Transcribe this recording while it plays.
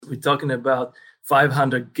we're talking about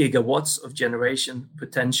 500 gigawatts of generation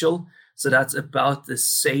potential. So that's about the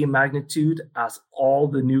same magnitude as all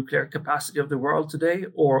the nuclear capacity of the world today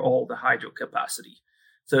or all the hydro capacity.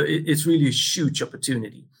 So it's really a huge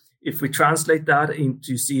opportunity. If we translate that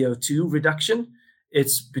into CO2 reduction,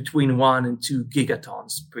 it's between 1 and 2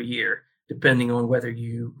 gigatons per year, depending on whether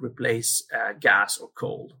you replace gas or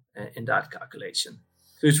coal in that calculation.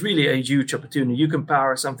 So it's really a huge opportunity. You can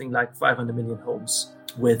power something like 500 million homes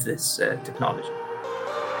with this technology.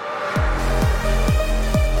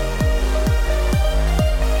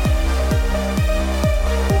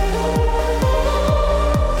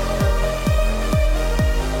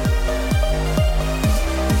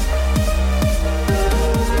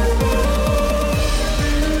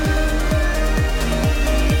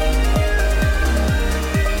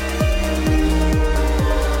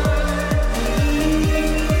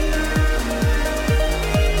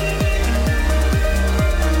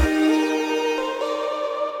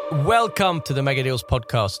 Welcome to the Mega Deals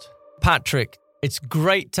podcast. Patrick, it's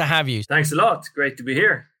great to have you. Thanks a lot. Great to be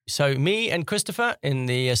here. So me and Christopher in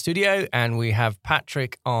the studio, and we have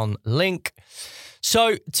Patrick on link.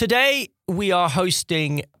 So today we are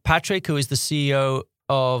hosting Patrick, who is the CEO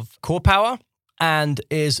of CorePower and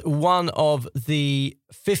is one of the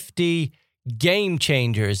 50 game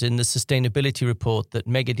changers in the sustainability report that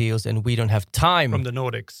Mega Deals and We Don't Have Time From the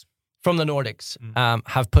Nordics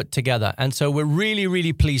have put together. And so we're really,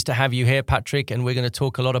 really pleased to have you here, Patrick, and we're going to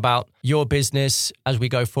talk a lot about your business as we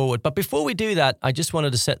go forward. But before we do that, I just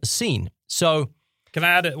wanted to set the scene. So can I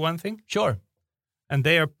add one thing? Sure. And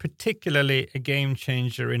they are particularly a game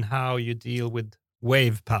changer in how you deal with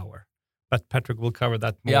wave power. But Patrick will cover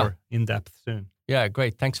that more in depth soon. Yeah,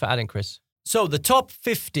 great. Thanks for adding, Chris. So the top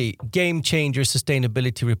 50 game changer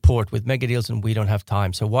sustainability report with Mega Deals and We Don't Have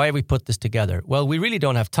Time. So why have we put this together? Well, we really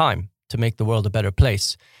don't have time to make the world a better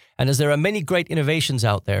place. And as there are many great innovations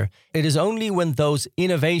out there, it is only when those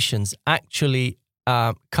innovations actually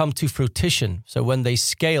come to fruition, so when they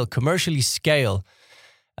scale, commercially scale,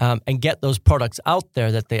 and get those products out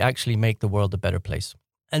there, that they actually make the world a better place.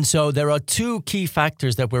 And so there are two key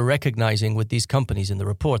factors that we're recognizing with these companies in the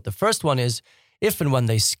report. The first one is if and when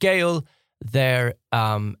they scale, their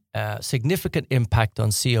significant impact on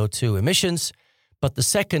CO2 emissions. But the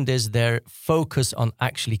second is their focus on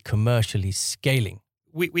actually commercially scaling.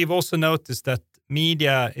 We've also noticed that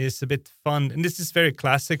media is a bit fun, and this is very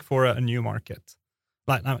classic for a new market.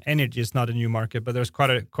 Like now, energy is not a new market, but there's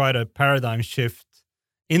quite a paradigm shift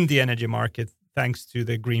in the energy market thanks to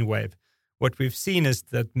the green wave. What we've seen is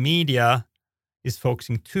that media is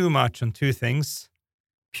focusing too much on two things: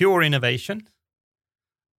 pure innovation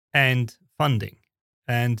and funding.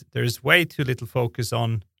 And there's way too little focus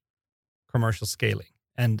on commercial scaling.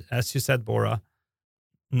 And as you said, Bora,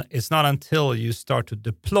 it's not until you start to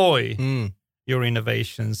deploy your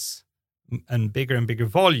innovations and bigger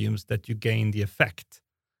volumes that you gain the effect.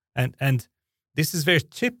 And this is very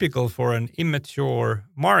typical for an immature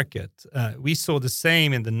market. We saw the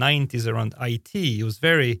same in the 90s around IT. It was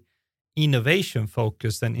very innovation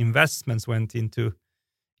focused, and investments went into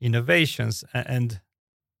innovations, and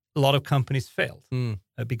a lot of companies failed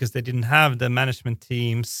because they didn't have the management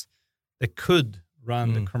teams that could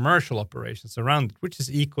run the commercial operations around it, which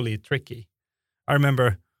is equally tricky. I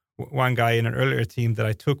remember one guy in an earlier team that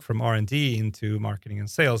I took from R&D into marketing and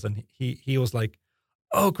sales, and he was like,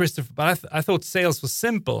 "Oh, Christopher, but I thought sales was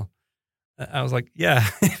simple." I was like, "Yeah,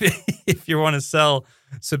 if you want to sell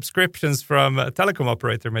subscriptions from a telecom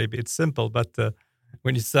operator, maybe it's simple. But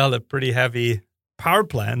when you sell a pretty heavy power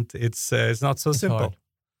plant, it's not so simple." Hard.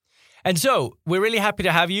 And so we're really happy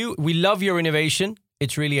to have you. We love your innovation.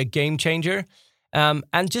 It's really a game changer.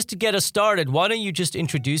 And just to get us started, why don't you just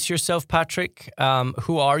introduce yourself, Patrick?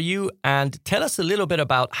 Who are you? And tell us a little bit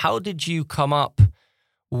about how did you come up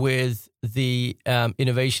with the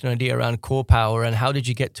innovation idea around CorePower, and how did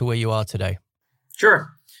you get to where you are today?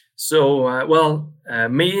 Sure. So,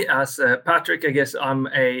 me as Patrick, I guess I'm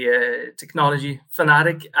a technology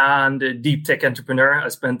fanatic and a deep tech entrepreneur. I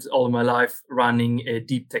spent all of my life running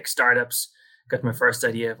deep tech startups. Got my first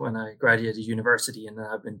idea when I graduated university, and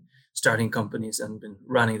I've been starting companies and been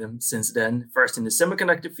running them since then, first in the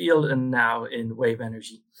semiconductor field and now in wave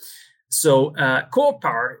energy. So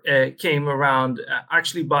CorePower came around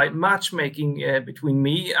actually by matchmaking between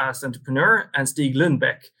me as entrepreneur and Stig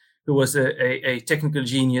Lundbeck, who was a technical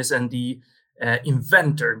genius and the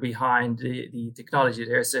inventor behind the technology.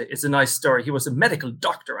 It's a nice story. He was a medical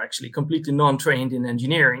doctor, actually, completely non-trained in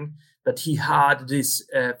engineering, but he had this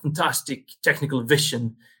fantastic technical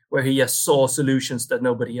vision where he just saw solutions that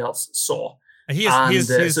nobody else saw.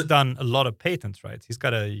 He's done a lot of patents, right? He's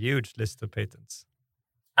got a huge list of patents.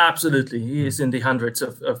 Absolutely. He is in the hundreds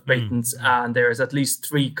of patents, and there's at least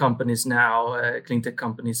 3 companies now, clean tech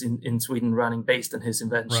companies in Sweden running based on his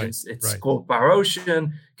inventions. It's called Power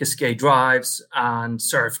Ocean, Cascade Drives, and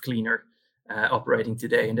Surf Cleaner operating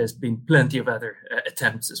today. And there's been plenty of other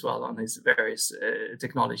attempts as well on his various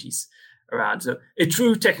technologies around. So a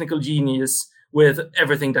true technical genius with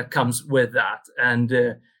everything that comes with that.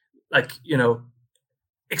 And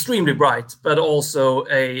extremely bright, but also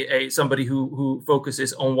a somebody who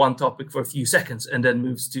focuses on one topic for a few seconds and then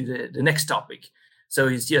moves to the next topic. So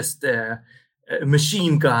he's just a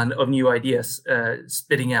machine gun of new ideas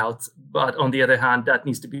spitting out. But on the other hand, that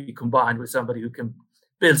needs to be combined with somebody who can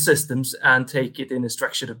build systems and take it in a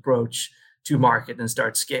structured approach to market and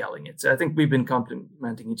start scaling it. So I think we've been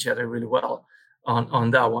complementing each other really well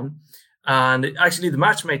on that one. And actually, the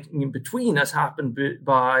matchmaking in between has happened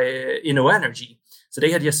by InnoEnergy. So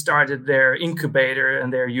they had just started their incubator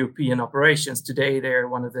and their European operations. Today, they're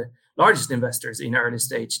one of the largest investors in early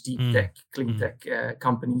stage deep tech, clean tech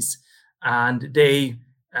companies. And they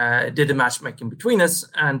did the matchmaking between us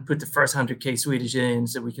and put the first 100K Swedish in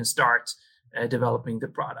so we can start developing the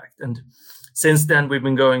product. And since then, we've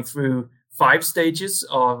been going through 5 stages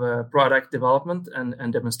of product development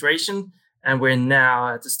and demonstration. And we're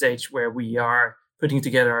now at the stage where we are putting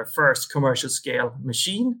together our first commercial scale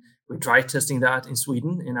machine. We're dry testing that in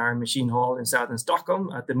Sweden in our machine hall in southern Stockholm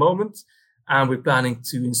at the moment. And we're planning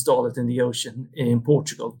to install it in the ocean in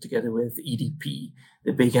Portugal together with EDP,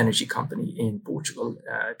 the big energy company in Portugal,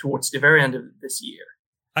 towards the very end of this year.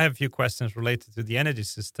 I have a few questions related to the energy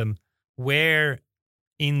system. Where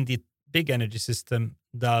in the big energy system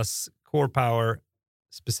does core power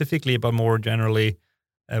specifically, but more generally,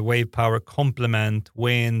 wave power complement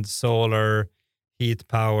wind, solar, heat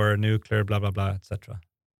power, nuclear, blah, blah, blah, etc.?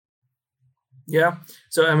 Yeah.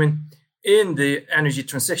 So, in the energy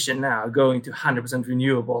transition now, going to 100%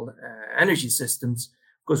 renewable energy systems,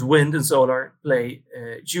 because wind and solar play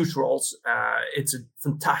huge roles. It's a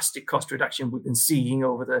fantastic cost reduction we've been seeing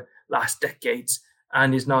over the last decades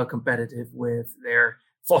and is now competitive with their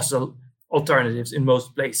fossil alternatives in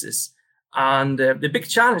most places. And the big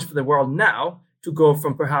challenge for the world now to go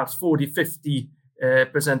from perhaps 40-50%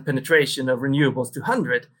 penetration of renewables to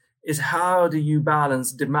 100 is how do you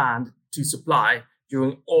balance demand to supply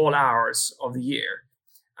during all hours of the year.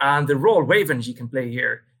 And the role wave energy can play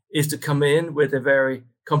here is to come in with a very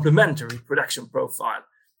complementary production profile,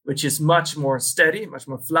 which is much more steady, much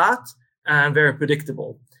more flat, and very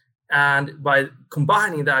predictable. And by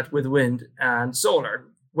combining that with wind and solar,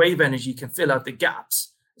 wave energy can fill out the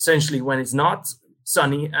gaps. Essentially, when it's not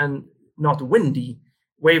sunny and not windy,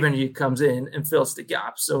 wave energy comes in and fills the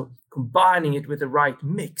gaps. So combining it with the right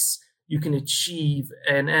mix, you can achieve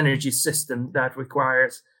an energy system that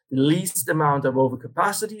requires the least amount of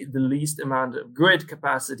overcapacity, the least amount of grid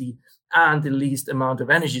capacity, and the least amount of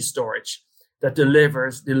energy storage that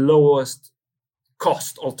delivers the lowest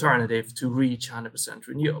cost alternative to reach 100%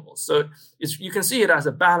 renewables. So you can see it as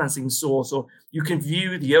a balancing source, or you can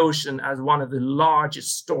view the ocean as one of the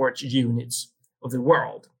largest storage units of the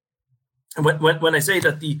world. And when I say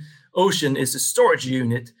that the ocean is a storage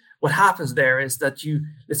unit, what happens there is that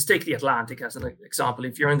let's take the Atlantic as an example.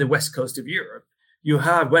 If you're in the west coast of Europe, you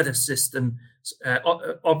have weather systems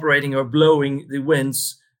operating or blowing the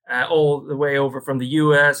winds all the way over from the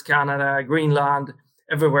US, Canada, Greenland,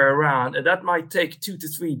 everywhere around. And that might take 2 to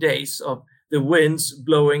 3 days of the winds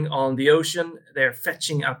blowing on the ocean. They're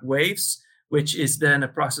fetching up waves, which is then a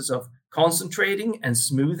process of concentrating and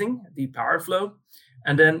smoothing the power flow.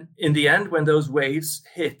 And then in the end, when those waves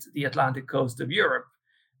hit the Atlantic coast of Europe,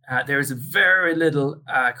 there is a very little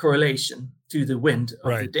correlation to the wind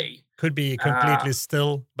of the day. Could be completely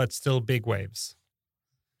still, but still big waves.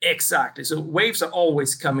 Exactly. So waves are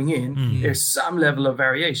always coming in. There's some level of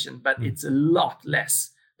variation, but it's a lot less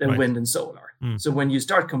than wind and solar. So when you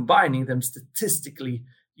start combining them statistically,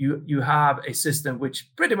 you have a system which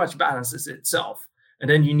pretty much balances itself. And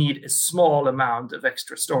then you need a small amount of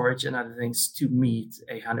extra storage and other things to meet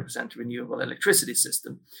a 100% renewable electricity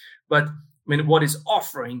system. But what it's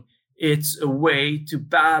offering, it's a way to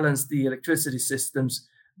balance the electricity systems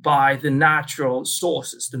by the natural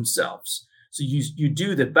sources themselves. So you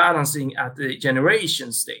do the balancing at the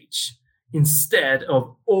generation stage instead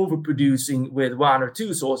of overproducing with 1 or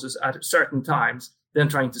 2 sources at certain times, then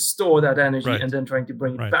trying to store that energy and then trying to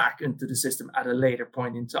bring it back into the system at a later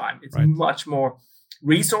point in time. It's much more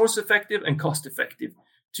resource effective and cost effective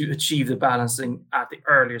to achieve the balancing at the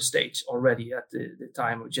earlier stage already at the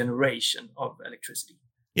time of generation of electricity.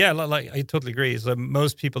 Yeah, like I totally agree. So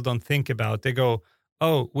most people don't think about, they go,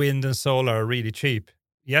 oh, wind and solar are really cheap.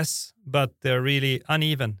 Yes, but they're really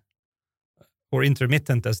uneven. or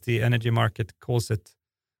intermittent, as the energy market calls it.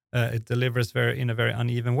 It delivers in a very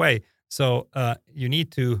uneven way. So you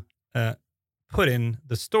need to put in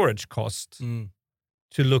the storage cost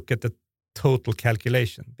to look at the total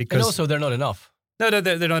calculation. Because and also they're not enough. No,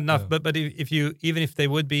 they're not enough. No. But even if they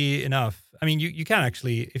would be enough, I mean, you can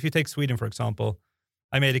actually, if you take Sweden, for example,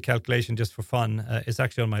 I made a calculation just for fun. It's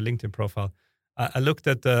actually on my LinkedIn profile. I looked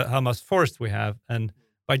at how much forest we have, and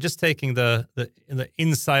by just taking the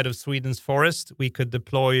inside of Sweden's forest, we could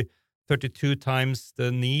deploy 32 times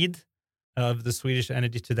the need of the Swedish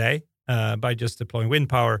energy today by just deploying wind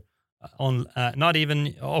power on not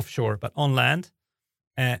even offshore, but on land.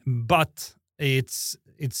 But it's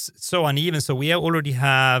so uneven. So we already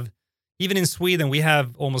have, even in Sweden, we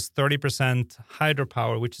have almost 30%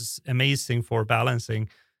 hydropower, which is amazing for balancing.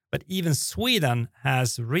 But even Sweden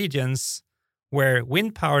has regions where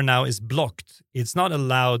wind power now is blocked. It's not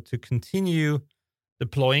allowed to continue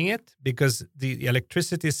deploying it because the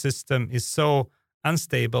electricity system is so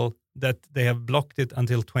unstable that they have blocked it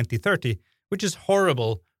until 2030, which is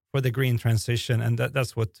horrible for the green transition. And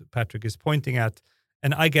that's what Patrick is pointing at.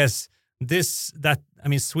 And I guess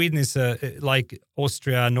Sweden is like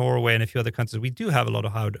Austria, Norway, and a few other countries. We do have a lot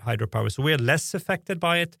of hydropower, so we're less affected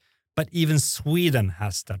by it. But even Sweden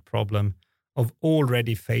has that problem of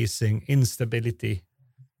already facing instability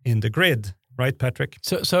in the grid, right, Patrick?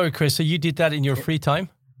 So, sorry, Chris. So you did that in your free time?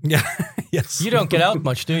 Yeah. Yes. You don't get out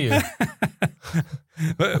much, do you?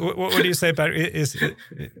 What do you say, Patrick?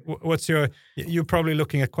 You're probably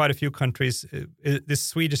looking at quite a few countries. This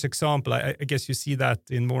Swedish example, I guess you see that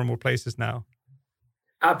in more and more places now.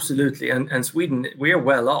 Absolutely. And Sweden, we are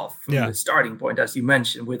well off from the starting point, as you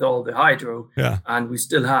mentioned, with all the hydro. Yeah. And we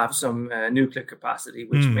still have some nuclear capacity,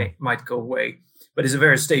 which might go away. But it's a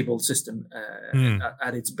very stable system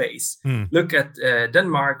at its base. Look at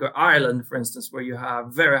Denmark or Ireland, for instance, where you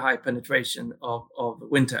have very high penetration of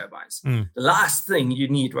wind turbines. The last thing you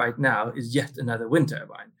need right now is yet another wind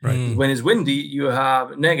turbine. Right. When it's windy, you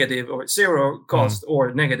have negative or zero cost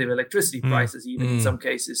or negative electricity prices, even in some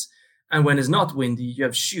cases. And when it's not windy, you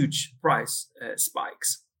have huge price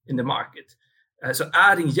spikes in the market. So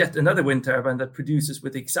adding yet another wind turbine that produces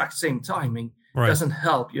with the exact same timing doesn't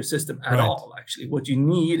help your system at all, actually. What you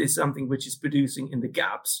need is something which is producing in the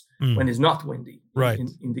gaps when it's not windy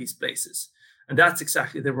in these places. And that's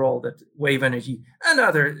exactly the role that wave energy and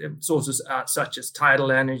other sources such as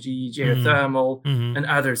tidal energy, geothermal, and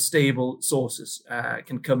other stable sources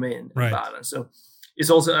can come in and balance. So it's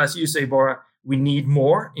also, as you say, Bora, we need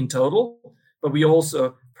more in total, but we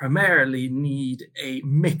also primarily need a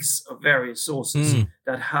mix of various sources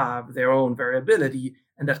that have their own variability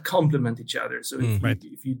and that complement each other. So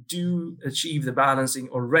if you do achieve the balancing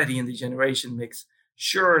already in the generation mix,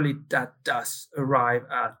 surely that does arrive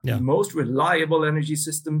at the most reliable energy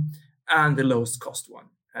system and the lowest cost one.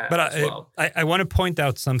 But I want to point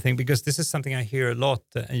out something, because this is something I hear a lot.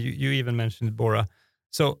 You even mentioned it, Bora.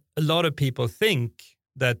 So a lot of people think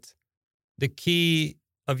that the key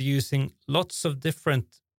of using lots of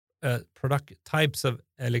different types of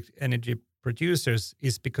energy producers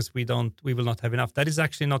is because we will not have enough. That is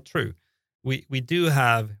actually not true. We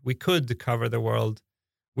could cover the world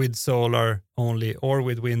with solar only or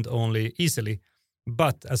with wind only easily.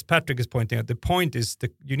 But as Patrick is pointing out, the point is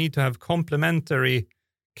that you need to have complementary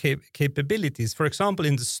capabilities. For example,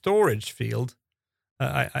 in the storage field,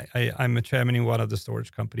 I'm a chairman in one of the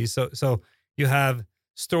storage companies. So you have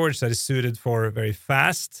storage that is suited for very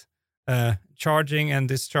fast charging and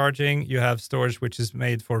discharging. You have storage which is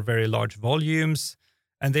made for very large volumes,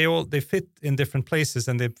 and they fit in different places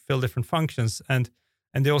and they fill different functions, and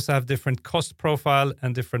they also have different cost profile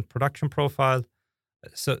and different production profile.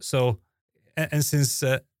 So since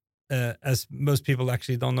as most people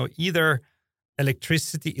actually don't know either,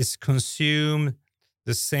 electricity is consumed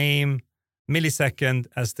the same millisecond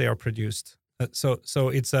as they are produced. So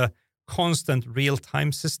it's a constant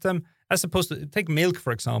real-time system, as opposed to, take milk,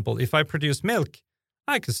 for example. If I produce milk,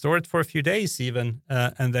 I can store it for a few days even,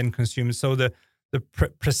 and then consume it. So the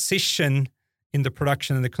precision in the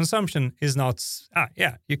production and the consumption is not,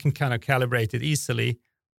 you can kind of calibrate it easily,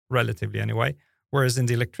 relatively anyway. Whereas in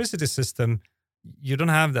the electricity system, you don't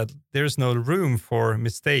have that. There's no room for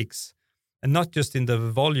mistakes. And not just in the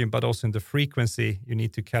volume, but also in the frequency. You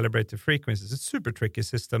need to calibrate the frequencies. It's a super tricky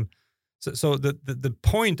system. So the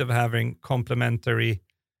point of having complementary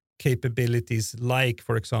capabilities, like,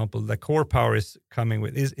 for example, the core power is coming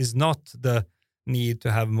with, is not the need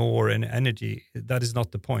to have more in energy. That is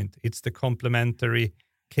not the point. It's the complementary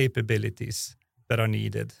capabilities that are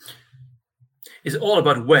needed. It's all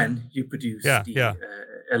about when you produce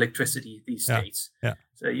electricity these days. Yeah.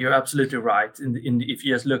 So you're absolutely right. If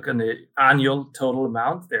you just look on the annual total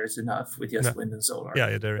amount, there's enough with just wind and solar.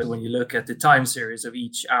 Yeah, there is. But when you look at the time series of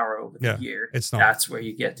each hour over the year, it's not. That's where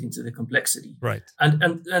you get into the complexity. Right.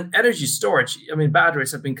 And energy storage, I mean,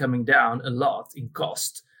 batteries have been coming down a lot in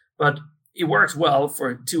cost, but it works well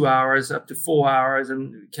for 2 hours up to 4 hours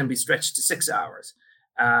and can be stretched to 6 hours.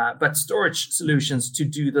 But storage solutions to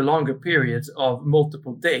do the longer periods of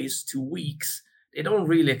multiple days to weeks, they don't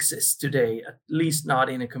really exist today, at least not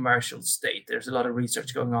in a commercial state. There's a lot of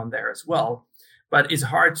research going on there as well. But it's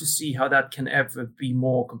hard to see how that can ever be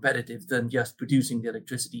more competitive than just producing the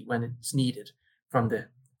electricity when it's needed from the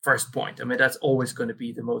first point. I mean, that's always going to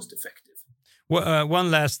be the most effective. Well,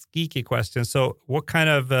 one last geeky question. So what kind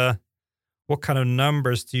of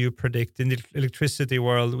numbers do you predict in the electricity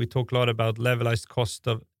world? We talk a lot about levelized cost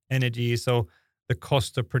of energy. So the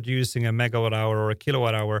cost of producing a megawatt hour or a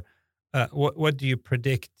kilowatt hour. What do you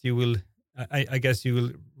predict you will? I guess you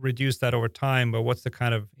will reduce that over time. But what's the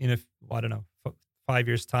kind of 5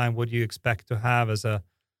 years time? What do you expect to have as a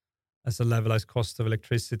levelized cost of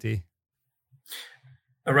electricity?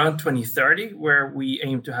 Around 2030, where we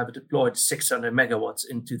aim to have deployed 600 megawatts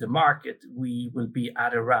into the market, we will be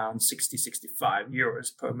at around 65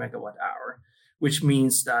 euros per megawatt hour, which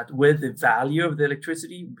means that with the value of the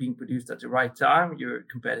electricity being produced at the right time, you're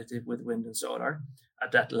competitive with wind and solar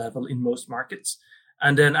at that level in most markets.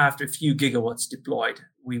 And then after a few gigawatts deployed,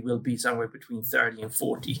 we will be somewhere between 30 and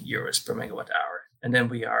 40 euros per megawatt hour. And then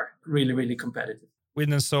we are really, really competitive.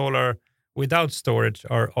 Wind and solar without storage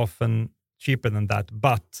are often cheaper than that.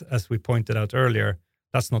 But as we pointed out earlier,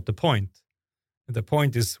 that's not the point. The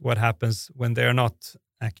point is what happens when they are not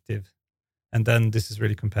active. And then this is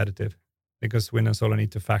really competitive because wind and solar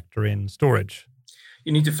need to factor in storage.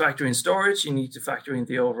 You need to factor in storage. You need to factor in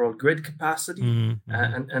the overall grid capacity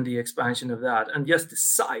and the expansion of that. And just the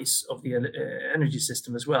size of the energy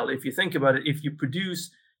system as well. If you think about it, if you produce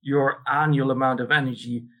your annual amount of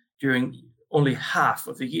energy during only half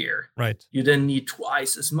of the year, right, you then need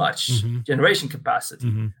twice as much generation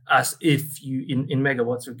capacity as if you in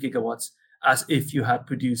megawatts or gigawatts as if you had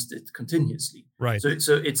produced it continuously. Right. So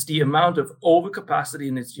it's the amount of overcapacity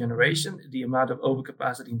in its generation, the amount of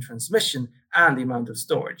overcapacity in transmission, and the amount of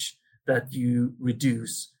storage that you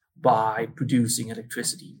reduce by producing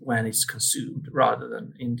electricity when it's consumed rather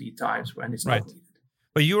than in the times when it's not needed.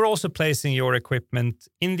 But you're also placing your equipment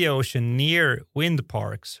in the ocean near wind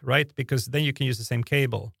parks, right? Because then you can use the same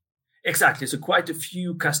cable. Exactly. So quite a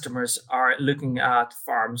few customers are looking at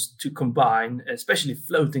farms to combine, especially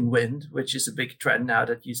floating wind, which is a big trend now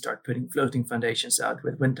that you start putting floating foundations out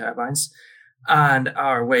with wind turbines, and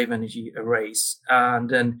our wave energy arrays, and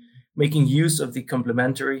then making use of the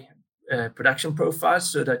complementary production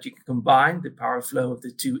profiles so that you can combine the power flow of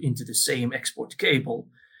the two into the same export cable.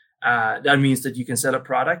 That means that you can sell a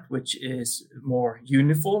product which is more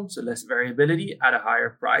uniform, so less variability at a higher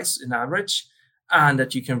price in average, and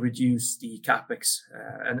that you can reduce the capex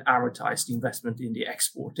and amortize the investment in the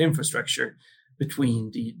export infrastructure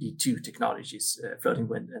between the two technologies, floating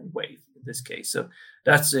wind and wave in this case. So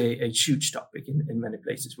that's a huge topic in many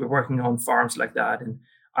places. We're working on farms like that in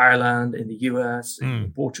Ireland, in the US,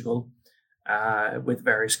 in Portugal, with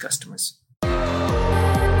various customers.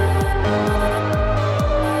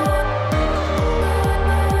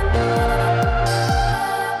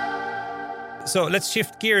 So let's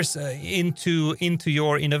shift gears into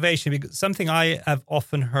your innovation, because something I have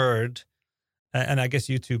often heard, and I guess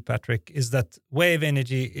you too, Patrick, is that wave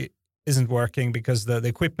energy isn't working because the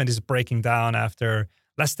equipment is breaking down after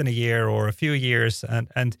less than a year or a few years,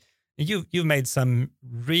 and you've made some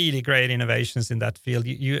really great innovations in that field.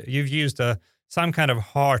 You've used some kind of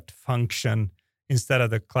heart function instead of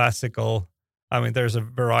the classical. I mean, there's a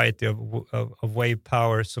variety of wave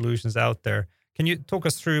power solutions out there. Can you talk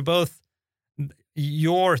us through both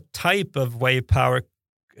your type of wave power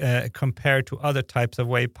compared to other types of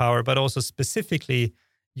wave power, but also specifically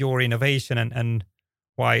your innovation and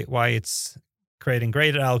why it's creating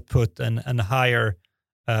greater output and higher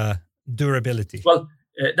durability? Well,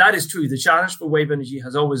 that is true. The challenge for wave energy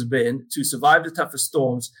has always been to survive the toughest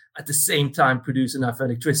storms at the same time produce enough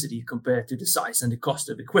electricity compared to the size and the cost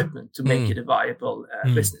of equipment to make it a viable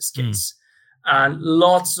business case. And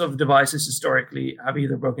lots of devices historically have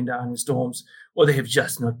either broken down in storms or they have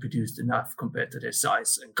just not produced enough compared to their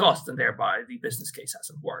size and cost, and thereby the business case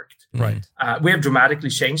hasn't worked. Right. We have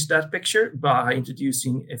dramatically changed that picture by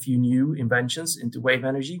introducing a few new inventions into wave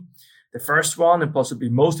energy. The first one, and possibly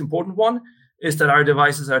most important one, is that our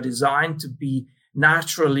devices are designed to be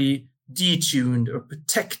naturally detuned or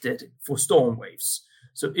protected for storm waves.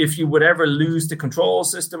 So if you would ever lose the control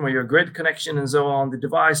system or your grid connection and so on, the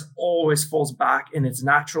device always falls back in its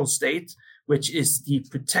natural state, which is the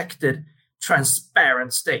protected,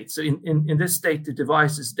 transparent state. So in this state, the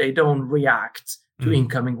devices, they don't react to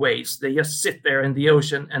incoming waves. They just sit there in the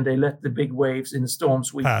ocean and they let the big waves in the storm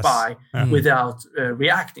sweep by without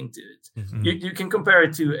reacting to it. Mm-hmm. You can compare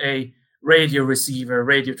it to a radio receiver,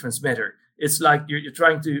 radio transmitter. It's like you're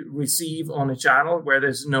trying to receive on a channel where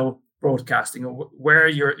there's no broadcasting, or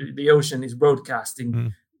where the ocean is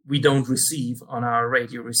broadcasting, we don't receive on our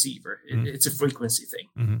radio receiver. It's a frequency thing.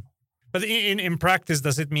 Mm-hmm. But in practice,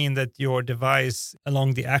 does it mean that your device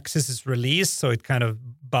along the axis is released, so it kind of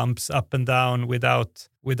bumps up and down without?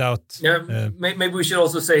 Maybe we should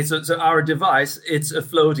also say so. Our device, it's a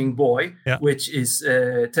floating buoy, which is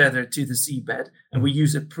tethered to the seabed, and we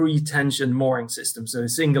use a pre-tension mooring system. So a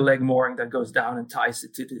single leg mooring that goes down and ties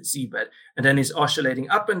it to the seabed, and then it's oscillating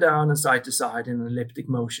up and down and side to side in an elliptic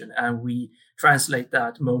motion, and we translate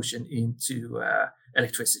that motion into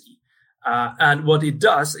electricity. And what it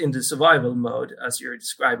does in the survival mode, as you're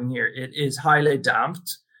describing here, it is highly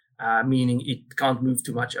damped, meaning it can't move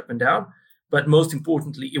too much up and down. But most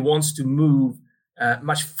importantly, it wants to move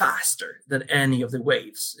much faster than any of the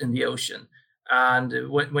waves in the ocean.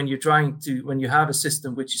 And when you have a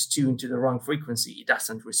system which is tuned to the wrong frequency, it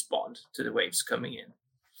doesn't respond to the waves coming in.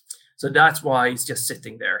 So that's why it's just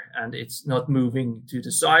sitting there, and it's not moving to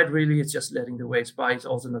the side, really. It's just letting the waves by. It's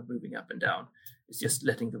also not moving up and down. It's just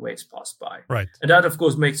letting the waves pass by. Right. And that, of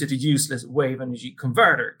course, makes it a useless wave energy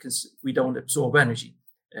converter, because we don't absorb energy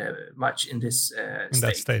much in this state. In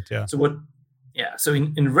that state, yeah. So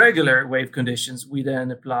in regular wave conditions, we then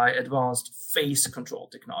apply advanced phase control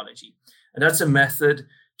technology. And that's a method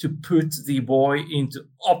to put the buoy into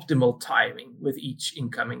optimal timing with each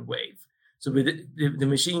incoming wave. So with the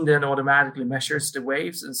machine then automatically measures the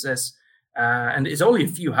waves and says, and it's only a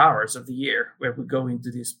few hours of the year where we go into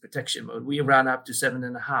this protection mode. We ran up to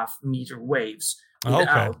 7.5 meter waves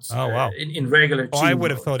without, in regular tune I would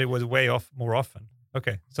have mode. thought it was way off more often.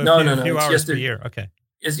 Okay. So a few hours per year. Okay.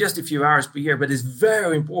 It's just a few hours per year, but it's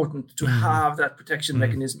very important to have that protection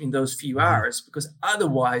mechanism in those few hours, because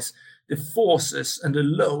otherwise the forces and the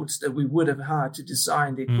loads that we would have had to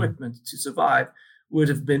design the equipment to survive would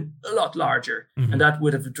have been a lot larger, and that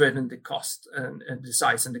would have driven the cost and the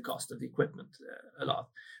size and the cost of the equipment a lot.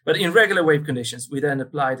 But in regular wave conditions, we then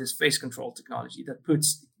apply this phase control technology that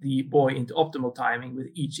puts the buoy into optimal timing with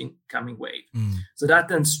each incoming wave. So that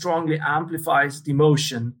then strongly amplifies the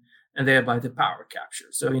motion and thereby the power capture.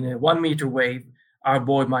 So in a 1 meter wave, our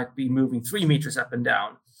buoy might be moving 3 meters up and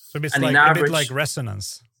down. So it's like a bit like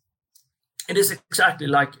resonance. It is exactly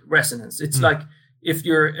like resonance. It's like if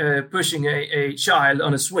you're pushing a child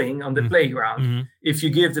on a swing on the playground, if you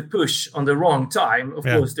give the push on the wrong time, of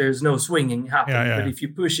course, there's no swinging happening. But if you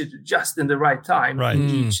push it just in the right time in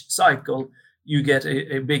each cycle, you get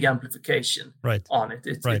a big amplification on it.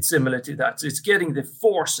 It's similar to that. So it's getting the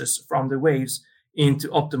forces from the waves into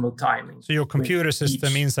optimal timing. So your computer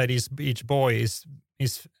system inside each buoy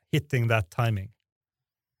is hitting that timing.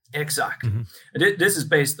 Exactly. And this is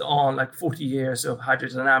based on like 40 years of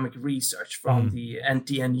hydrodynamic research from the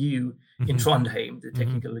NTNU in Trondheim, the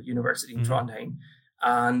Technical University in Trondheim.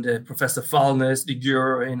 And Professor Falnes, the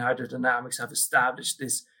guru in hydrodynamics, have established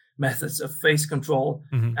these methods of phase control.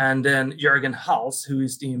 And then Jürgen Hals, who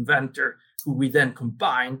is the inventor, who we then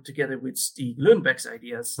combined together with Stig Lundbeck's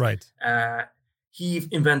ideas. He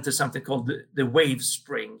invented something called the wave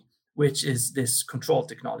spring, which is this control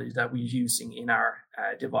technology that we're using in our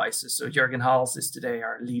devices. So Jürgen Hals is today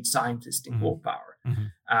our lead scientist in Power.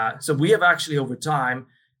 So we have actually over time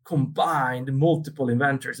combined multiple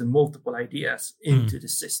inventors and multiple ideas into the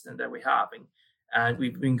system that we're having. And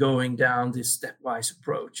we've been going down this stepwise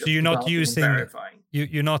approach. So you're not using,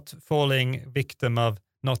 you're not falling victim of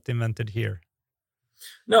not invented here.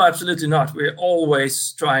 No, absolutely not. We're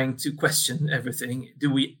always trying to question everything.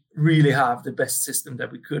 Do we really have the best system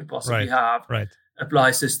that we could possibly have?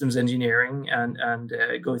 Apply systems engineering and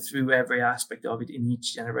go through every aspect of it in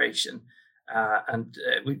each generation. And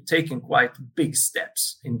we've taken quite big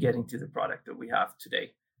steps in getting to the product that we have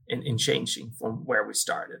today, in changing from where we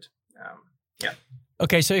started.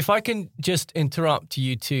 Okay, so if I can just interrupt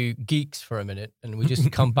you two geeks for a minute, and we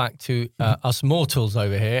just come back to us mortals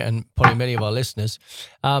over here, and probably many of our listeners.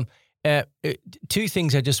 Two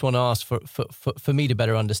things I just want to ask for me to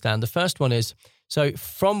better understand. The first one is, so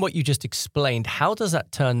from what you just explained, how does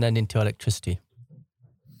that turn then into electricity?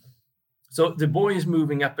 So the buoy is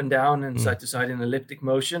moving up and down and side to side in elliptic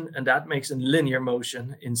motion, and that makes a linear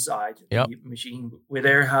motion inside the machine. We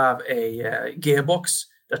there have a gearbox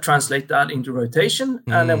that translate that into rotation,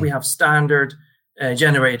 and then we have standard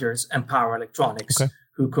generators and power electronics, Okay.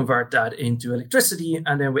 who convert that into electricity,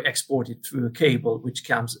 and then we export it through a cable, which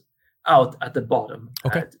comes out at the bottom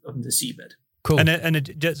of the seabed. Cool.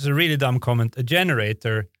 And just a really dumb comment. A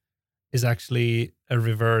generator is actually a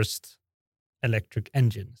reversed electric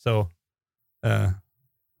engine. So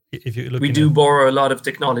if you look, we do borrow a lot of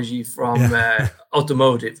technology from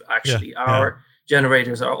automotive. Actually, our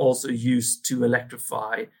generators are also used to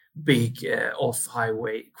electrify big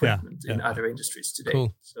off-highway equipment in other industries today.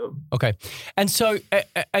 Cool. So okay, and so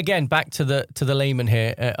again, back to the layman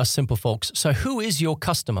here, us simple folks. So who is your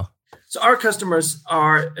customer? So our customers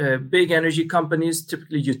are big energy companies,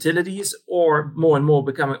 typically utilities, or more and more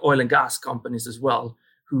becoming oil and gas companies as well,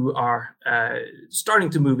 who are starting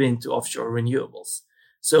to move into offshore renewables.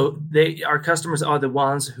 So our customers are the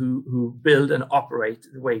ones who build and operate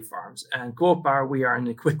the wave farms. And Coop Power, we are an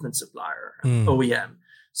equipment supplier, OEM.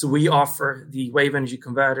 So we offer the wave energy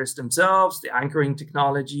converters themselves, the anchoring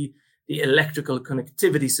technology, the electrical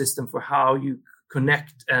connectivity system for how you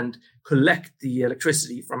connect and collect the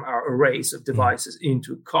electricity from our arrays of devices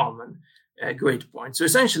into a common grid point. So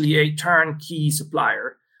essentially a turnkey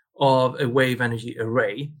supplier of a wave energy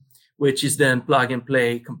array, which is then plug and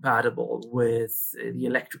play compatible with the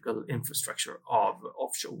electrical infrastructure of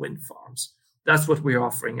offshore wind farms. That's what we're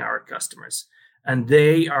offering our customers. And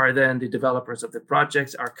they are then the developers of the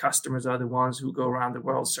projects. Our customers are the ones who go around the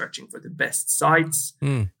world searching for the best sites,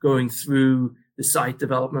 going through the site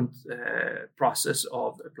development process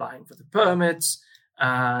of applying for the permits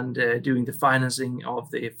and doing the financing of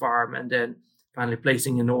the farm, and then finally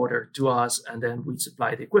placing an order to us. And then we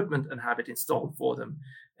supply the equipment and have it installed for them.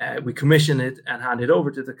 We commission it and hand it over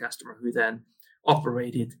to the customer, who then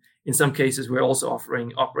operate it. In some cases, we're also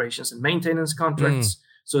offering operations and maintenance contracts,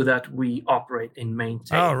 so that we operate and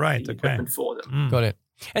maintain the equipment for them. Got it.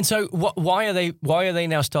 And so why are they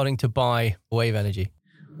now starting to buy wave energy?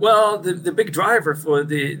 Well, the big driver for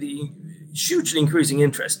the hugely increasing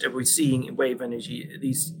interest that we're seeing in wave energy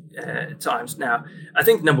these times now, I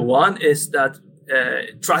think number one is that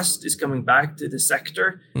trust is coming back to the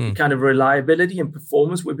sector. The kind of reliability and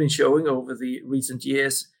performance we've been showing over the recent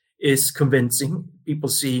years is convincing. People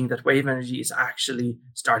seeing that wave energy is actually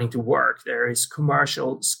starting to work. There is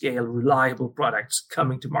commercial scale, reliable products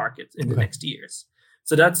coming to market in the next years.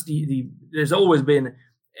 So that's there's always been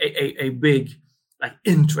a big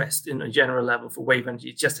interest in a general level for wave energy.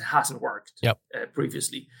 It just hasn't worked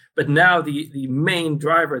previously. But now the main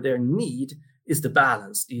driver, their need, is the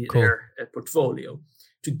balance, their portfolio,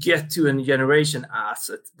 to get to a generation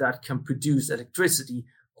asset that can produce electricity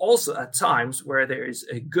also at times where there is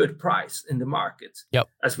a good price in the market.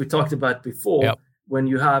 As we talked about before, when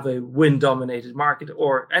you have a wind-dominated market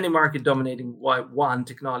or any market dominating one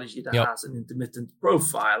technology that has an intermittent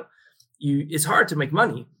profile, it's hard to make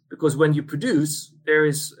money, because when you produce, there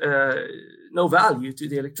is no value to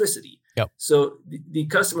the electricity. So the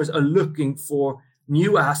customers are looking for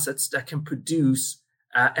new assets that can produce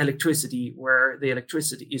electricity where the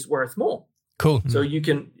electricity is worth more. Cool. So you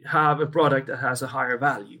can have a product that has a higher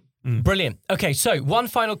value. Brilliant. Okay, so one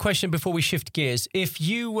final question before we shift gears. If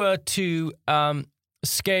you were to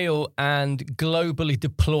scale and globally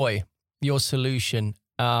deploy your solution,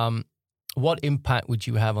 what impact would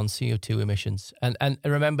you have on CO2 emissions? And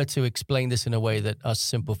remember to explain this in a way that us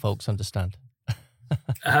simple folks understand.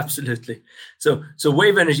 Absolutely. So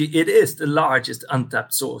wave energy, it is the largest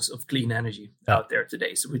untapped source of clean energy out there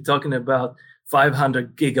today. So we're talking about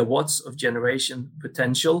 500 gigawatts of generation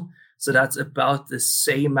potential. So that's about the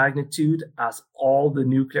same magnitude as all the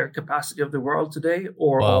nuclear capacity of the world today,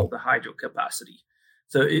 or all the hydro capacity.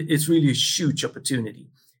 So it's really a huge opportunity.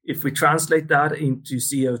 If we translate that into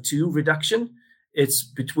CO2 reduction, it's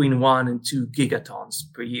between 1 and 2 gigatons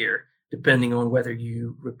per year, depending on whether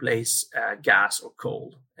you replace gas or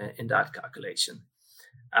coal in that calculation.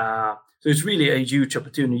 So it's really a huge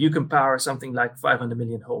opportunity. You can power something like 500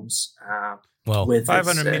 million homes. With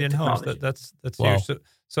 500 million technology. homes. That's huge.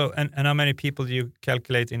 So and how many people do you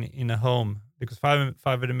calculate in a home? Because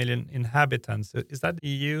 500 million inhabitants, is that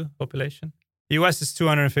EU population? The US is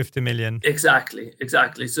 250 million. Exactly.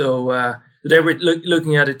 So today we're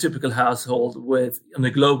looking at a typical household on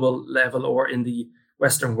a global level or in the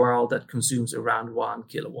Western world that consumes around 1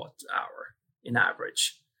 kilowatt hour in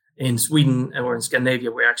average. In Sweden or in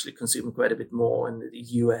Scandinavia, we're actually consuming quite a bit more, in the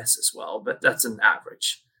US as well, but that's an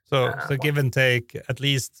average. So give and take, at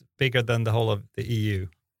least bigger than the whole of the EU.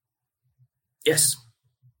 Yes,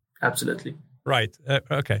 absolutely. Right.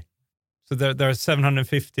 Okay. So there are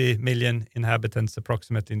 750 million inhabitants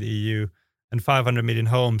approximately in the EU, and 500 million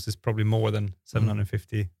homes is probably more than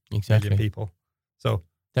 750 million people. So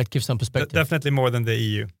That gives some perspective. Definitely more than the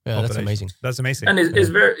EU. Yeah, that's amazing. That's amazing. And it's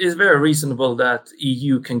very reasonable that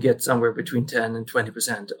EU can get somewhere between 10 and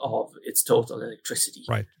 20% of its total electricity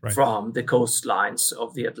from the coastlines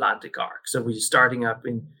of the Atlantic arc. So we're starting up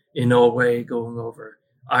in Norway, going over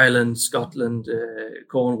Ireland, Scotland,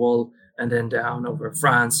 Cornwall, and then down over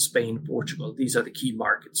France, Spain, Portugal. These are the key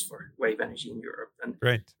markets for wave energy in Europe. And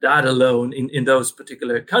that alone, in those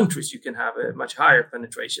particular countries, you can have a much higher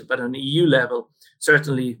penetration. But on the EU level,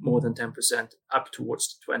 certainly more than 10%, up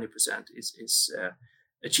towards 20% is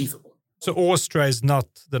achievable. So Austria is not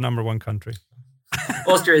the number one country.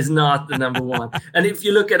 Austria is not the number one. And if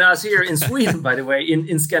you look at us here in Sweden, by the way,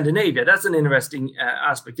 in Scandinavia, that's an interesting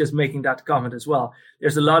aspect, just making that comment as well.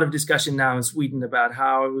 There's a lot of discussion now in Sweden about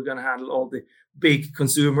how we're going to handle all the big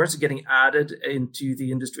consumers getting added into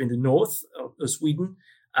the industry in the north of Sweden.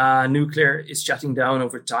 Nuclear is shutting down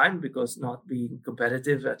over time because not being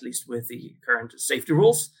competitive, at least with the current safety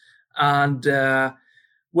rules. And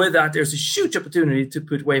with that, there's a huge opportunity to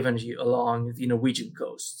put wave energy along the Norwegian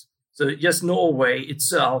coast. So just Norway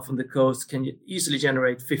itself on the coast can easily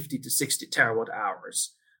generate 50 to 60 terawatt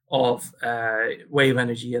hours of wave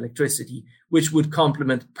energy electricity, which would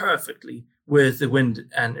complement perfectly with the wind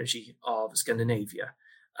energy of Scandinavia.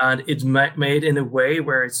 And it's made in a way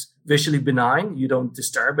where it's visually benign. You don't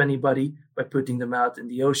disturb anybody by putting them out in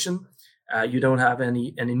the ocean. You don't have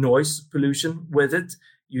any noise pollution with it.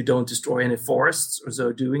 You don't destroy any forests or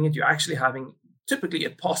so doing it. You're actually having typically a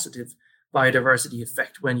positive biodiversity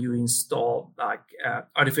effect when you install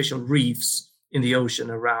artificial reefs in the ocean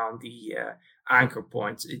around the anchor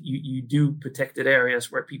points. You do protected areas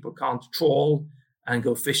where people can't trawl and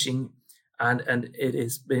go fishing, and it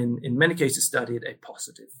has been in many cases studied a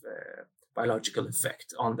positive biological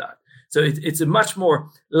effect on that. So it's a much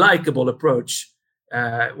more likable approach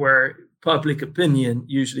where public opinion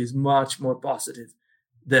usually is much more positive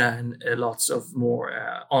than lots of more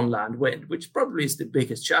on-land wind, which probably is the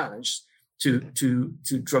biggest challenge. To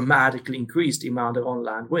dramatically increase the amount of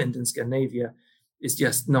on-land wind in Scandinavia is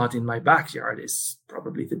just not in my backyard is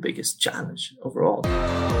probably the biggest challenge overall.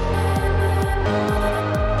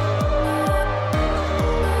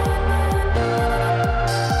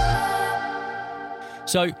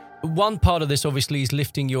 So one part of this obviously is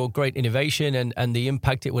lifting your great innovation and the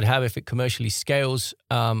impact it would have if it commercially scales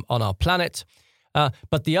on our planet.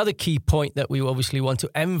 But the other key point that we obviously want to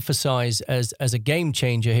emphasize as a game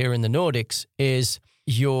changer here in the Nordics is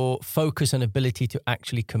your focus and ability to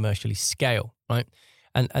actually commercially scale, right?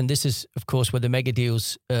 And this is, of course, where the mega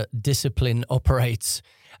deals discipline operates.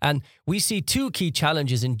 And we see two key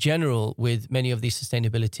challenges in general with many of these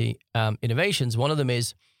sustainability innovations. One of them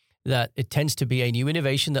is that it tends to be a new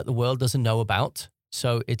innovation that the world doesn't know about.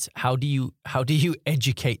 So it's how do you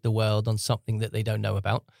educate the world on something that they don't know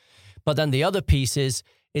about? But then the other piece is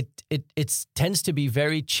it tends to be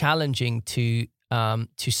very challenging to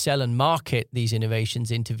sell and market these innovations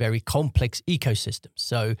into very complex ecosystems.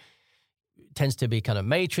 So it tends to be kind of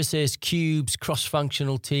matrices, cubes,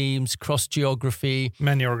 cross-functional teams, cross-geography.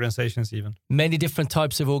 Many organizations even. Many different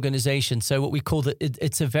types of organizations. So what we call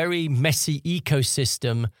it's a very messy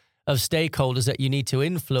ecosystem of stakeholders that you need to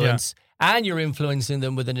influence, and you're influencing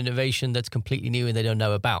them with an innovation that's completely new and they don't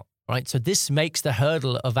know about. Right. So this makes the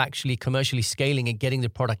hurdle of actually commercially scaling and getting the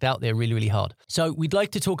product out there really, really hard. So we'd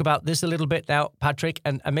like to talk about this a little bit now, Patrick,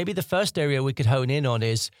 and maybe the first area we could hone in on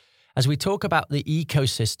is, as we talk about the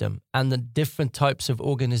ecosystem and the different types of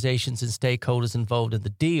organizations and stakeholders involved in the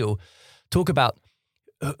deal, talk about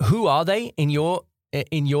who are they in your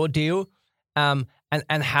deal, and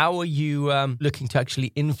how are you looking to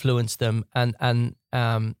actually influence them and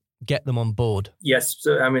get them on board? Yes.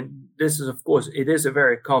 So, I mean, this is, of course, it is a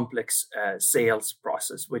very complex sales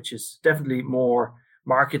process, which is definitely more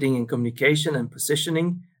marketing and communication and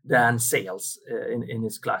positioning than sales in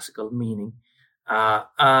its classical meaning.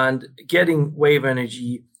 And getting wave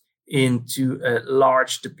energy into a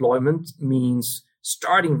large deployment means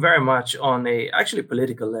starting very much on a actually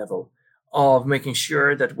political level of making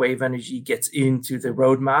sure that wave energy gets into the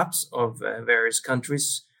roadmaps of various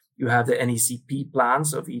countries. You have the NECP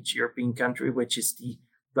plans of each European country, which is the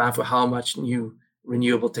plan for how much new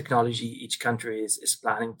renewable technology each country is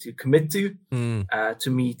planning to commit to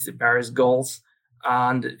meet the Paris goals.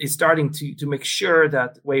 And it's starting to make sure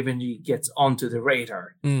that wave energy gets onto the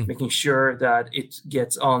radar, making sure that it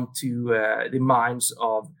gets onto the minds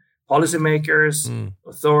of policymakers,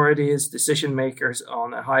 authorities, decision makers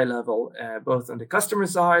on a high level, both on the customer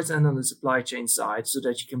side and on the supply chain side, so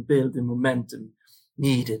that you can build the momentum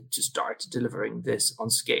needed to start delivering this on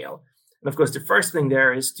scale. And of course, the first thing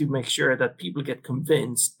there is to make sure that people get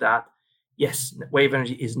convinced that yes, wave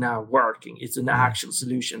energy is now working. It's an actual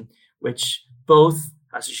solution, which both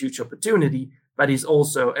has a huge opportunity, but is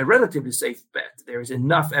also a relatively safe bet. There is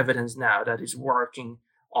enough evidence now that it's working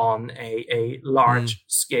on a large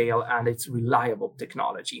scale, and it's reliable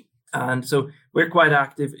technology. And so we're quite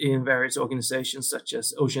active in various organizations such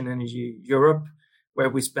as Ocean Energy Europe, where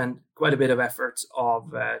we spend quite a bit of effort of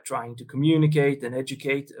trying to communicate and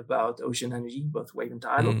educate about ocean energy, both wave and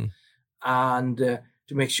tidal, and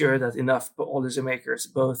to make sure that enough policymakers,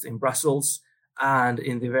 both in Brussels and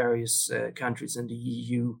in the various countries in the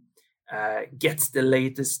EU, gets the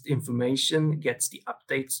latest information, gets the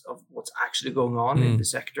updates of what's actually going on in the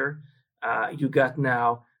sector. You got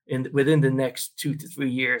now, within the next 2 to 3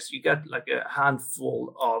 years, you got like a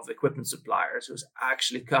handful of equipment suppliers who's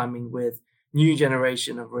actually coming with new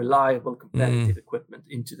generation of reliable, competitive equipment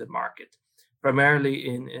into the market. Primarily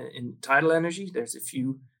in tidal energy, there's a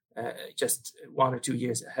few just 1 or 2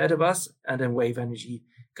 years ahead of us, and then wave energy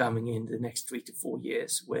coming in the next 3 to 4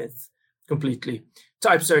 years with completely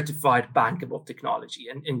type certified bankable technology.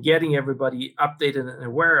 And getting everybody updated and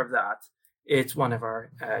aware of that, it's one of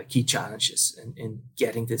our key challenges in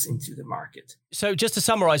getting this into the market. So just to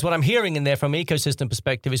summarize, what I'm hearing in there from an ecosystem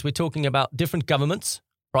perspective is we're talking about different governments,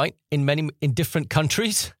 right? In different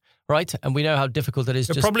countries, right? And we know how difficult it is.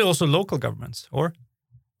 There are probably also local governments, or?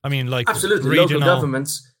 I mean, like absolutely, local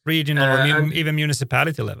governments. Regional or even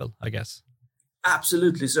municipality level, I guess.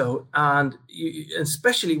 Absolutely so. And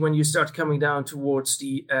especially when you start coming down towards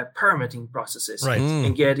the permitting processes, right.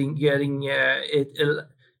 And getting it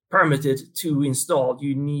permitted to install,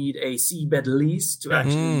 you need a seabed lease to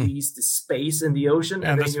actually lease the space in the ocean.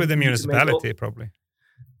 And that's with the municipality, probably.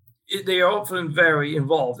 They are often very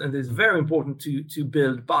involved, and it's very important to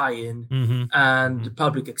build buy-in and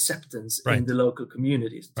public acceptance in the local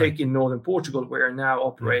communities. Take in northern Portugal, we are now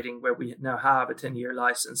operating where we now have a 10-year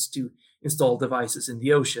license to install devices in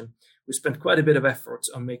the ocean. We spent quite a bit of efforts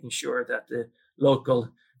on making sure that the local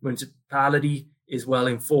municipality is well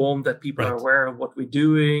informed, that people are aware of what we're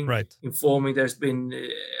doing, informing. There's been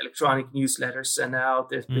electronic newsletters sent out.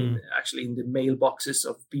 There's been actually in the mailboxes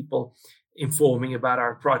of people informing about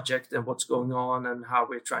our project and what's going on and how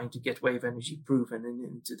we're trying to get wave energy proven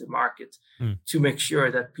into the market to make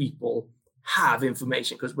sure that people have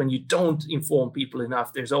information. Because when you don't inform people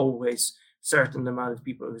enough, there's always a certain amount of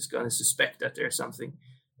people who's going to suspect that there's something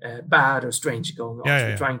bad or strange going on. So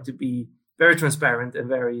we're trying to be very transparent and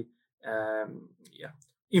very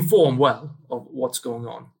inform well of what's going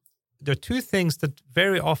on. There are two things that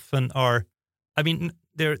very often are, I mean,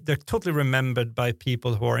 they're totally remembered by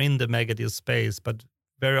people who are in the mega deal space, but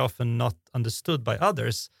very often not understood by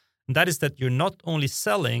others. And that is that you're not only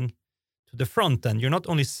selling to the front end, you're not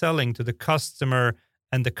only selling to the customer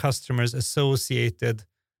and the customer's associated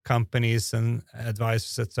companies and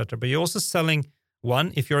advisors, etc., but you're also selling,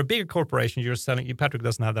 one, if you're a bigger corporation, you're selling, Patrick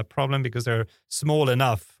doesn't have that problem because they're small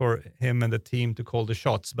enough for him and the team to call the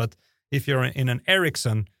shots. But if you're in an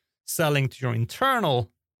Ericsson, selling to your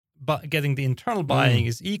internal, but getting the internal buying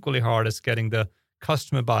is equally hard as getting the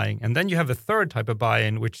customer buying. And then you have a third type of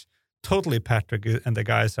buy-in, which totally Patrick and the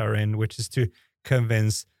guys are in, which is to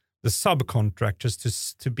convince the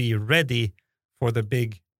subcontractors to be ready for the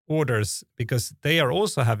big orders, because they are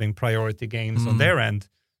also having priority games on their end.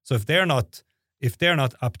 So if they're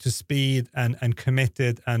not up to speed and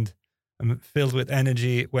committed and filled with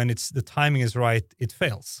energy when the timing is right, it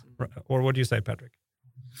fails. Or what do you say, Patrick?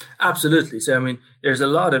 Absolutely. So, I mean, there's a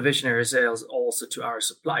lot of visionary sales also to our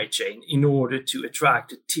supply chain in order to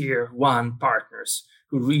attract tier one partners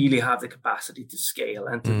who really have the capacity to scale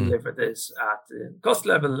and to deliver this at the cost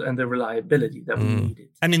level and the reliability that we needed.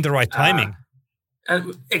 And in the right timing.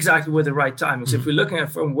 And exactly with the right timing. So if we're looking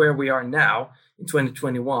at from where we are now in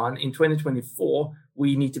 2021, in 2024,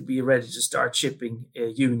 we need to be ready to start shipping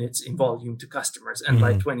units in volume to customers. And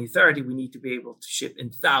by 2030, we need to be able to ship in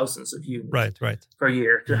thousands of units per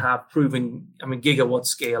year to have proven, gigawatt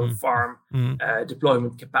scale farm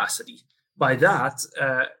deployment capacity. By that,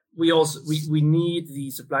 we need the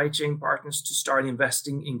supply chain partners to start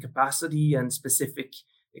investing in capacity and specific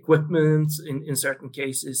equipment in certain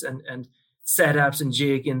cases and setups and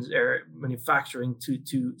jig in their manufacturing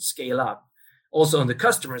to scale up. Also on the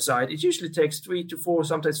customer side, it usually takes 3 to 4,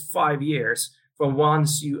 sometimes 5 years from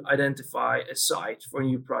once you identify a site for a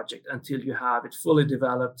new project until you have it fully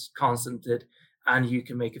developed, consented, and you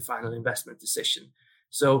can make a final investment decision.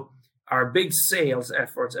 So our big sales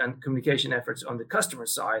efforts and communication efforts on the customer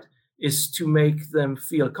side is to make them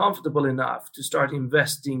feel comfortable enough to start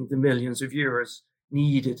investing the millions of euros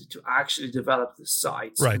needed to actually develop the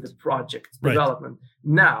sites and the project development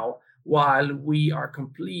now, while we are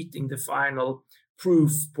completing the final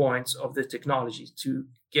proof points of the technology to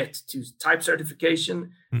get to type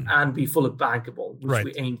certification and be fully bankable, which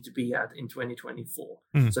we aim to be at in 2024.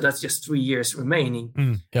 So that's just 3 years remaining.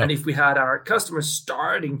 Yeah. And if we had our customers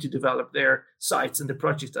starting to develop their sites and the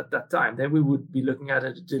projects at that time, then we would be looking at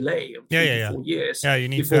a delay of 3 to 4 years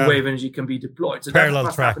before wave energy can be deployed. So that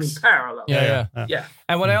must happen in parallel. Yeah.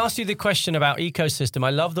 And when I asked you the question about ecosystem,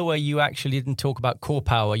 I love the way you actually didn't talk about core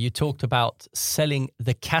power. You talked about selling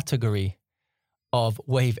the category of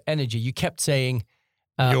wave energy. You kept saying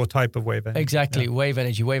your type of wave energy. Exactly, wave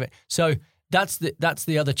energy. So that's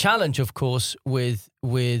the other challenge, of course, with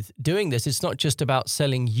doing this. It's not just about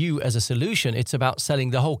selling you as a solution. It's about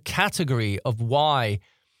selling the whole category of why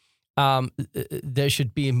there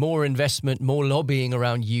should be more investment, more lobbying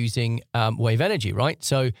around using wave energy, right?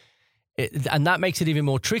 So, and that makes it even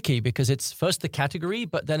more tricky because it's first the category,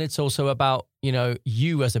 but then it's also about,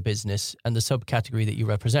 you as a business and the subcategory that you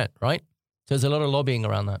represent, right? So there's a lot of lobbying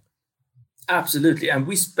around that. Absolutely. And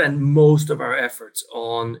we spend most of our efforts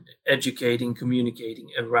on educating, communicating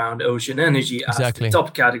around ocean energy as the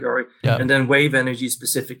top category. Yeah. And then wave energy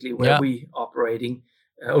specifically, where we operating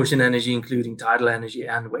ocean energy, including tidal energy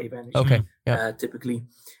and wave energy, typically.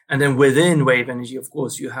 And then within wave energy, of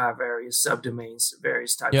course, you have various subdomains,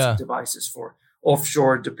 various types of devices for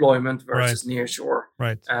offshore deployment versus nearshore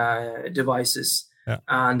devices. Yeah.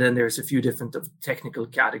 And then there's a few different technical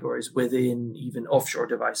categories within even offshore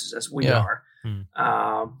devices as we are.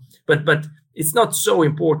 But it's not so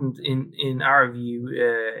important in our view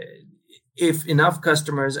if enough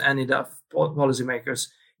customers and enough policymakers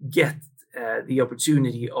get the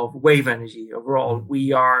opportunity of wave energy overall.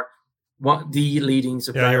 We are the leading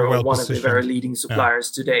supplier or one of the very leading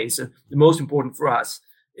suppliers today. So the most important for us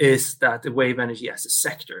is that the wave energy as a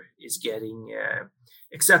sector is getting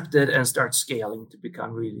accepted and start scaling to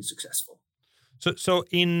become really successful. So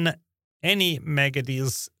in any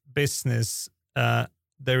Megadeals business,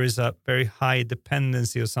 there is a very high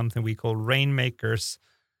dependency of something we call rainmakers,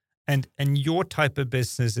 and your type of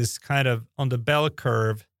business is kind of on the bell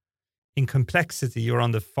curve in complexity. You're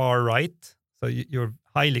on the far right, so you're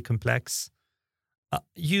highly complex.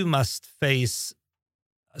 You must face.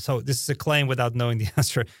 So this is a claim without knowing the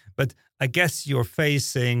answer, but I guess you're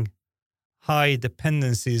facing high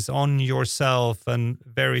dependencies on yourself and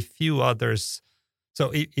very few others.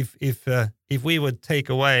 So if we would take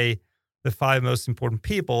away the 5 most important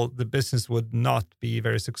people, the business would not be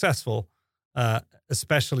very successful,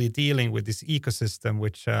 especially dealing with this ecosystem,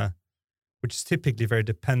 which is typically very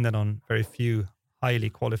dependent on very few highly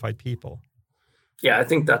qualified people. Yeah, I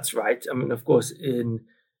think that's right. I mean, of course, in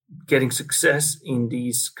getting success in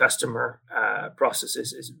these customer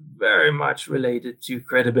processes is very much related to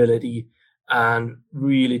credibility and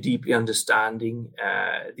really deeply understanding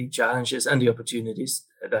the challenges and the opportunities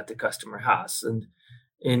that the customer has. And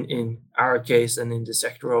in our case and in the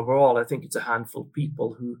sector overall, I think it's a handful of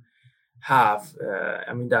people who have,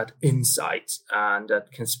 that insight and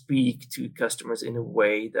that can speak to customers in a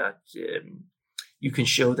way that you can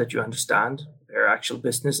show that you understand their actual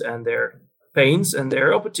business and their pains and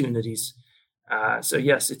their opportunities. So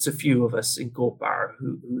yes, it's a few of us in Core Power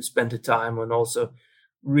who spend the time on also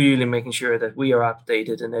really making sure that we are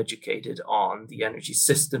updated and educated on the energy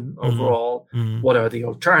system overall. What are the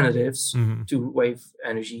alternatives to wave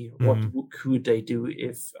energy? What could they do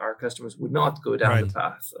if our customers would not go down the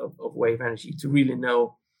path of wave energy, to really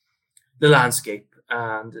know the landscape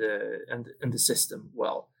and the system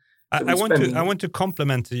well. So I want to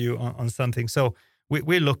compliment you on something. So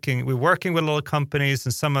we're working with a lot of companies,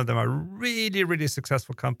 and some of them are really, really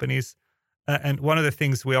successful companies. And one of the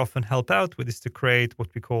things we often help out with is to create what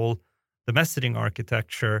we call the messaging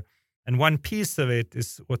architecture. And one piece of it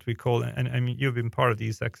is what we call, and I mean, you've been part of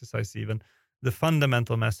these exercises even, the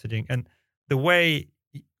fundamental messaging. And the way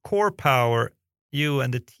Core Power, you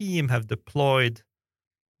and the team have deployed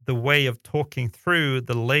the way of talking through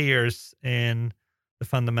the layers in the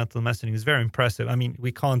fundamental messaging is very impressive. I mean,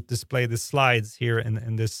 we can't display the slides here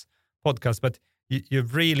in this podcast, but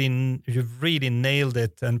you've really nailed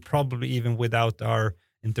it, and probably even without our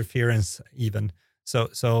interference even.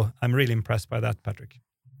 So I'm really impressed by that, Patrick.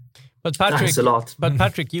 But Patrick, thanks a lot. But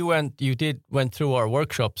Patrick, you went through our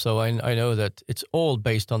workshop, so I know that it's all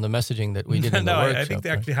based on the messaging that we did in the workshop. I think they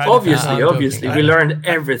actually had obviously, we learned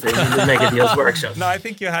everything in the Megadeals workshop. No, I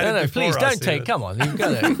think you had it before. Please don't take. Come on, you've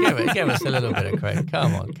got to give us a little bit of credit.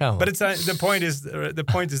 Come on. But it's the point is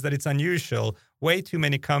that it's unusual. Way too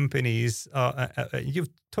many companies. You've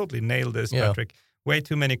totally nailed this, Patrick. Way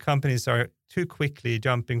too many companies are too quickly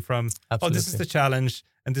jumping from, this is the challenge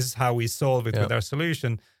and this is how we solve it with our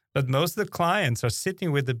solution. But most of the clients are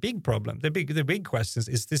sitting with the big problem, the big questions.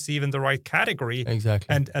 Is this even the right category?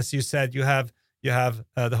 Exactly. And as you said, you have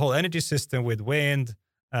the whole energy system with wind,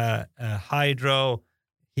 hydro,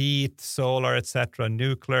 heat, solar, etc.,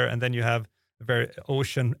 nuclear, and then you have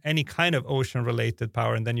any kind of ocean-related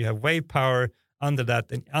power, and then you have wave power under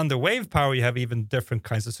that. And under wave power, you have even different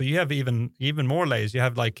kinds. So you have even more layers. You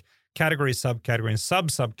have like category, subcategory, and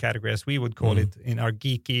subcategory, as we would call it in our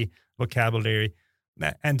geeky vocabulary.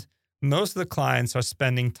 And most of the clients are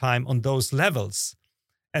spending time on those levels,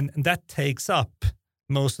 and that takes up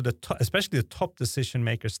most of especially the top decision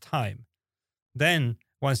makers' time. Then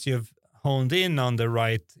once you've honed in on the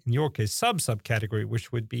right, in your case, subcategory,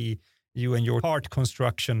 which would be you and your part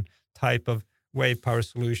construction type of wave power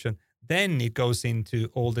solution, then it goes into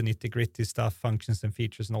all the nitty-gritty stuff, functions and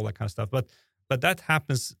features and all that kind of stuff. But that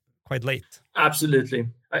happens quite late. Absolutely.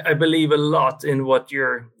 I believe a lot in what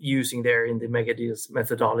you're using there in the Mega Deals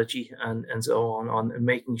methodology and so on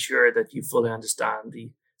making sure that you fully understand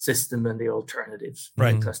the system and the alternatives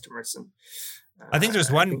for customers. And I think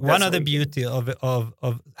there's one other beauty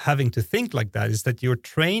of having to think like that is that you're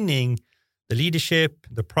training the leadership,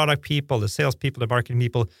 the product people, the sales people, the marketing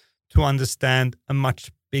people to understand a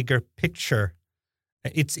much bigger picture.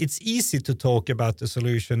 It's easy to talk about the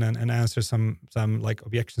solution and answer some like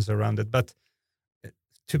objections around it, but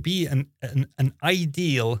to be an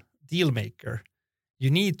ideal deal maker, you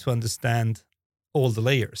need to understand all the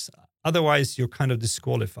layers. Otherwise, you're kind of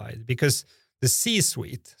disqualified, because the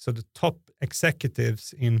C-suite, so the top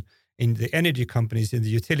executives in the energy companies, in the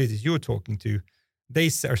utilities you're talking to, they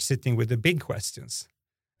are sitting with the big questions.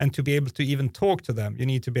 And to be able to even talk to them, you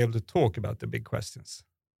need to be able to talk about the big questions.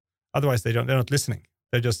 Otherwise, they're not listening.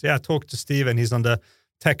 They're just, talk to Steven. He's on the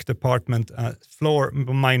tech department, floor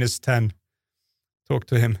 -10. Talk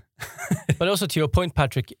to him. But also to your point,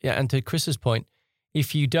 Patrick, and to Chris's point,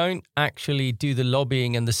 if you don't actually do the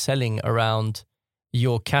lobbying and the selling around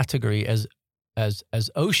your category as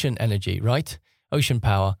ocean energy, right? Ocean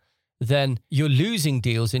power, then you're losing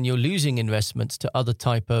deals and you're losing investments to other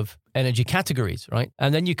type of energy categories, right?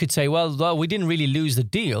 And then you could say, well, we didn't really lose the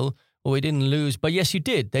deal, or we didn't lose, but yes, you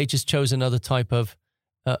did. They just chose another type of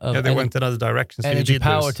they went another direction. So energy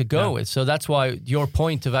power to go with. So that's why your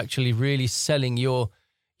point of actually really selling your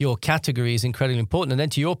category is incredibly important. And then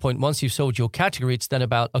to your point, once you've sold your category, it's then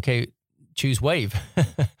about, okay, choose wave,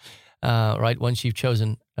 right? Once you've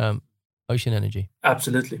chosen ocean energy.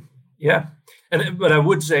 Absolutely. Yeah. But I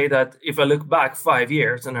would say that if I look back 5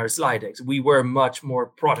 years on our slide decks, we were much more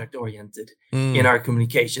product oriented in our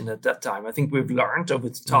communication at that time. I think we've learned over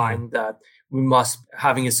time that we must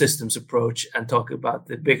having a systems approach and talk about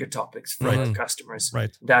the bigger topics for our customers.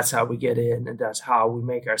 Right. That's how we get in, and that's how we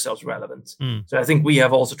make ourselves relevant. So I think we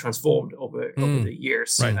have also transformed over the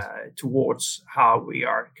years towards how we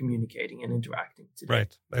are communicating and interacting today.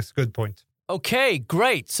 Right. That's a good point. Okay,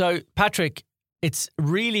 great. So Patrick, it's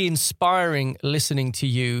really inspiring listening to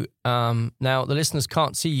you. Now, the listeners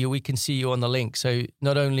can't see you. We can see you on the link. So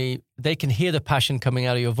not only they can hear the passion coming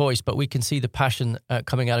out of your voice, but we can see the passion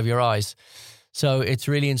coming out of your eyes. So it's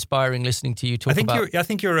really inspiring listening to you talk I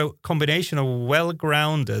think you're a combination of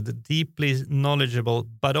well-grounded, deeply knowledgeable,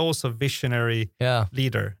 but also visionary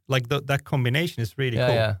leader. Like that combination is really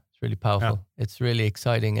cool. Yeah, it's really powerful. Yeah. It's really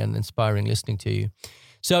exciting and inspiring listening to you.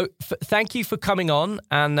 So thank you for coming on,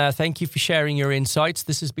 and thank you for sharing your insights.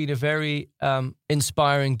 This has been a very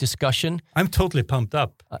inspiring discussion. I'm totally pumped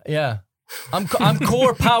up. I'm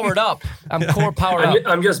core powered up.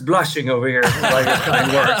 I'm just blushing over here by your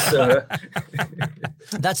kind words.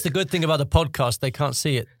 That's the good thing about the podcast; they can't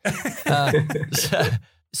see it.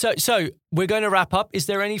 So we're going to wrap up. Is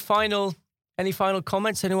there any final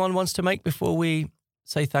comments anyone wants to make before we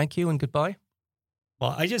say thank you and goodbye?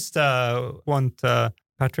 Well, I just want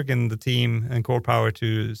Patrick and the team and Core Power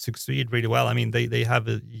to succeed really well. I mean, they have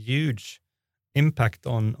a huge impact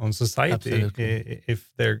on society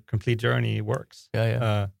if their complete journey works.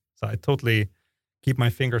 So I totally keep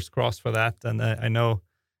my fingers crossed for that. And I know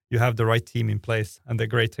you have the right team in place and the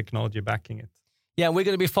great technology backing it. Yeah, we're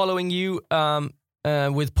going to be following you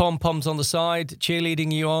with pom-poms on the side,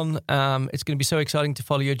 cheerleading you on. It's going to be so exciting to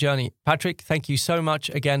follow your journey. Patrick, thank you so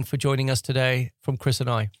much again for joining us today from Chris and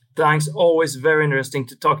I. Thanks. Always very interesting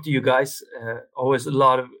to talk to you guys. Always a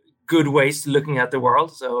lot of good ways to looking at the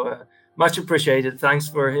world. So much appreciated. Thanks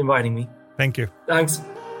for inviting me. Thank you. Thanks.